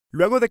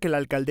Luego de que la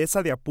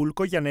alcaldesa de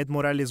Apulco, Janet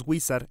Morales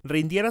Huizar,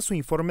 rindiera su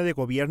informe de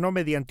gobierno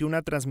mediante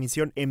una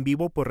transmisión en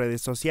vivo por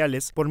redes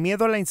sociales, por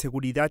miedo a la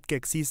inseguridad que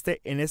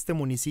existe en este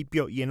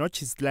municipio y en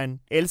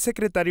Nochistlán, el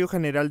secretario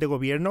general de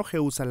Gobierno,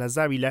 Jehú Salas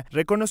Dávila,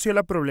 reconoció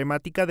la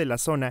problemática de la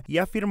zona y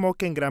afirmó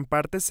que en gran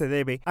parte se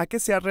debe a que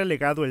se ha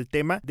relegado el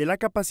tema de la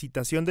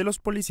capacitación de los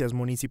policías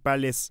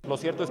municipales. Lo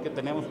cierto es que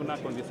tenemos una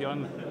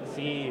condición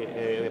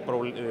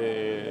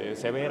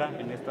severa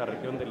en esta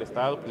región del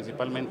estado,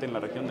 principalmente en la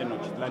región de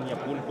Nochistlán y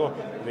Apulco,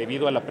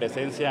 debido a la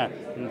presencia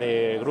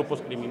de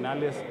grupos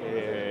criminales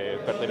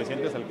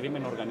pertenecientes al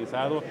crimen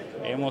organizado.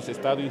 Hemos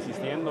estado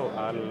insistiendo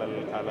a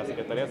la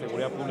Secretaría de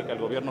Seguridad Pública, al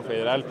Gobierno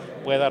federal,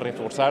 pueda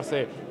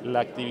reforzarse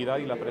la actividad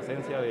y la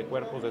presencia de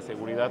cuerpos de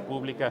seguridad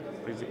pública,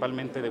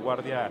 principalmente de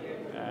Guardia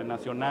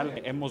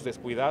Nacional. Hemos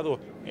descuidado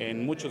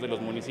en muchos de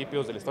los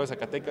municipios del estado de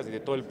Zacatecas y de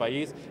todo el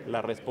país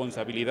la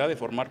responsabilidad de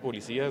formar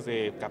policías,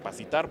 de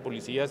capacitar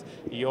policías,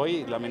 y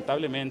hoy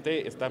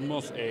lamentablemente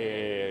estamos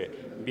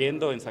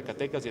viendo en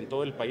Zacatecas y en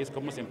todo el país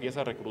cómo se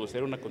empieza a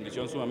recrudecer una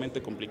condición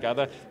sumamente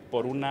complicada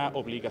por una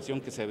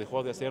obligación que se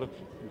dejó de hacer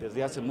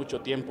desde hace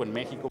mucho tiempo en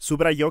México.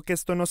 Subrayó que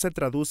esto no se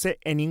traduce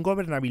en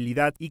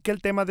ingobernabilidad y que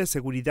el tema de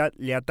seguridad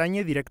le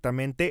atañe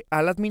directamente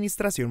a la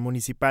administración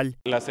municipal.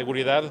 La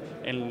seguridad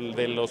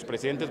de los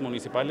presidentes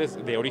municipales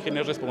de origen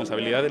es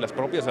responsabilidad de las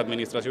propias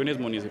administraciones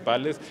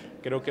municipales.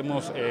 Creo que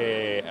hemos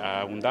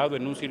ahondado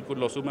en un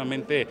círculo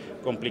sumamente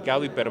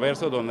complicado y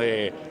perverso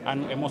donde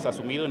hemos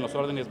asumido en los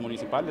órdenes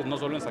municipales, no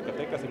solo en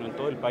Zacatecas, sino en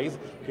todo el país,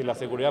 que la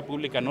seguridad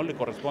pública no le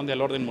corresponde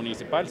al orden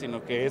municipal,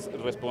 sino que es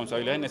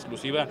responsabilidad en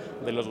exclusiva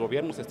de los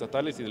gobiernos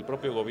estatales y del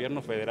propio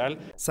gobierno federal.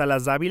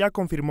 Salas Dávila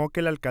confirmó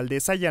que la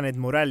alcaldesa Janet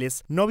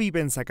Morales no vive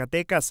en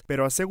Zacatecas,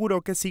 pero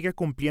aseguró que sigue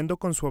cumpliendo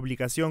con su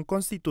obligación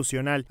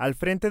constitucional al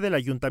frente del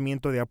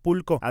ayuntamiento de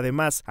Apulco.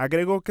 Además,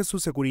 agregó que su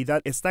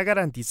seguridad está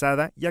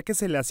garantizada, ya que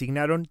se le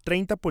asignaron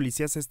 30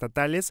 policías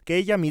estatales que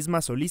ella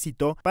misma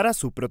solicitó para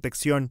su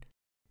protección.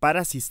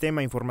 Para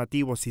Sistema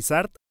Informativo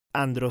CISART,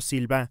 Andro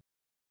Silva.